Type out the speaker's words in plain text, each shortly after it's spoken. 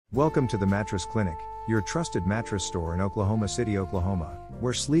Welcome to the Mattress Clinic, your trusted mattress store in Oklahoma City, Oklahoma,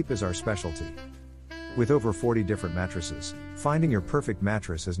 where sleep is our specialty. With over 40 different mattresses, finding your perfect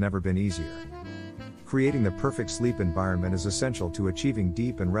mattress has never been easier. Creating the perfect sleep environment is essential to achieving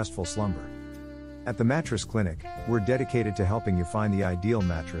deep and restful slumber. At the Mattress Clinic, we're dedicated to helping you find the ideal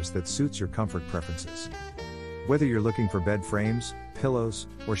mattress that suits your comfort preferences. Whether you're looking for bed frames, pillows,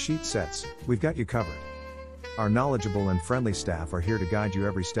 or sheet sets, we've got you covered. Our knowledgeable and friendly staff are here to guide you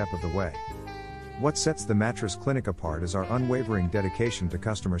every step of the way. What sets the Mattress Clinic apart is our unwavering dedication to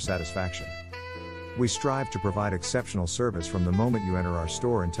customer satisfaction. We strive to provide exceptional service from the moment you enter our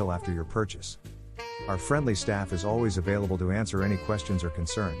store until after your purchase. Our friendly staff is always available to answer any questions or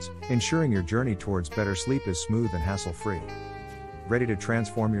concerns, ensuring your journey towards better sleep is smooth and hassle-free. Ready to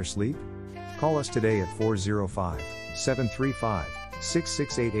transform your sleep? Call us today at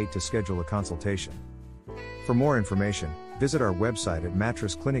 405-735-6688 to schedule a consultation. For more information, visit our website at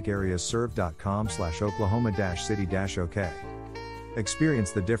mattressclinicareaserved.com/Oklahoma-City-OK.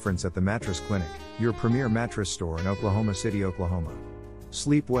 Experience the difference at the Mattress Clinic, your premier mattress store in Oklahoma City, Oklahoma.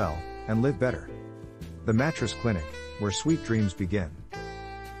 Sleep well, and live better. The Mattress Clinic, where sweet dreams begin.